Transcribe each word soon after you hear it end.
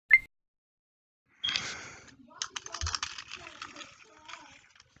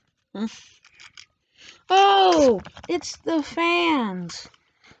Huh? Oh, it's the fans.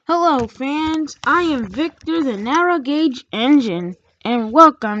 Hello, fans. I am Victor, the Narrow Gauge Engine, and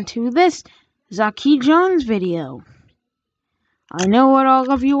welcome to this Zaki Jones video. I know what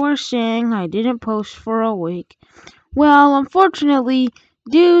all of you are saying. I didn't post for a week. Well, unfortunately,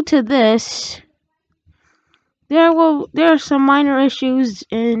 due to this, there are some minor issues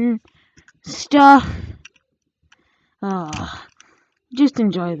and stuff. Just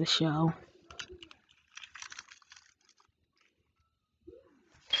enjoy the show.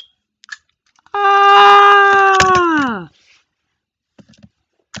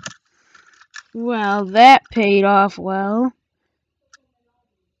 Well, that paid off well.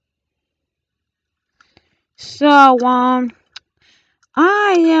 So,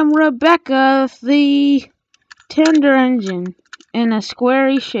 I am Rebecca, the tender engine, in a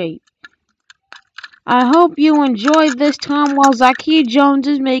squarey shape. I hope you enjoyed this time while Zaki Jones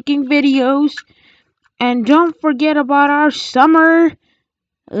is making videos. And don't forget about our summer,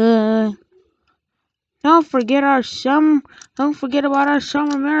 don't forget about our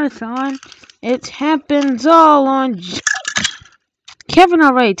summer marathon. It happens all on Kevin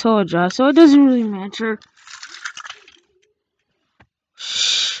already told y'all, so it doesn't really matter.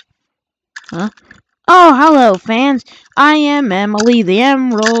 Shh. Huh? Oh, hello, fans. I am Emily, the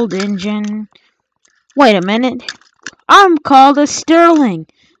Emerald Engine. Wait a minute. I'm called a Sterling.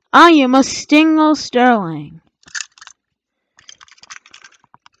 I am a single Sterling.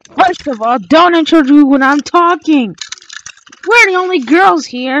 First of all, don't introduce when I'm talking. We're the only girls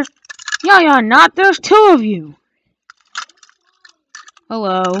here. Yeah, you're not. There's two of you.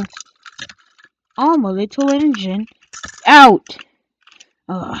 Hello. I'm a little engine. Out.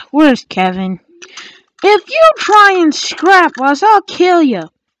 Where's Kevin? If you try and scrap us, I'll kill you.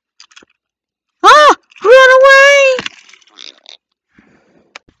 Ah! Run away!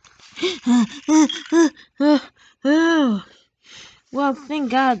 Well,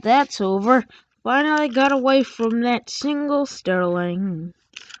 thank God that's over. Finally got away from that single Sterling.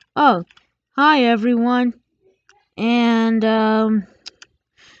 Oh, hi everyone. And,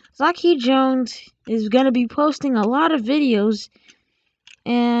 Zaki Jones is gonna be posting a lot of videos.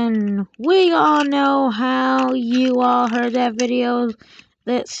 And we all know how you all heard that video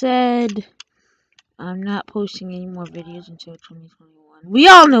that said I'm not posting any more videos until 2021. We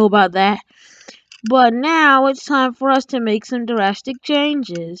all know about that. But now it's time for us to make some drastic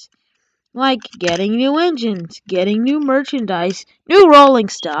changes. Like getting new engines, getting new merchandise, new rolling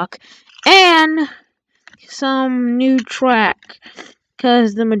stock, and some new track.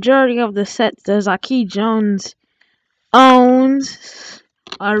 Because the majority of the sets that Zaki Jones owns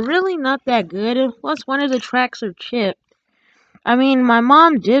are really not that good. Plus, one of the tracks are chipped. I mean, my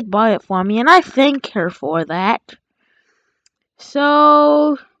mom did buy it for me, and I thank her for that.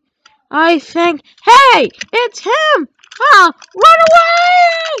 So, I think, hey, it's him! Ah, run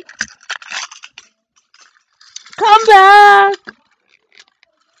away! Come back!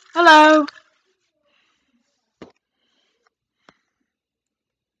 Hello.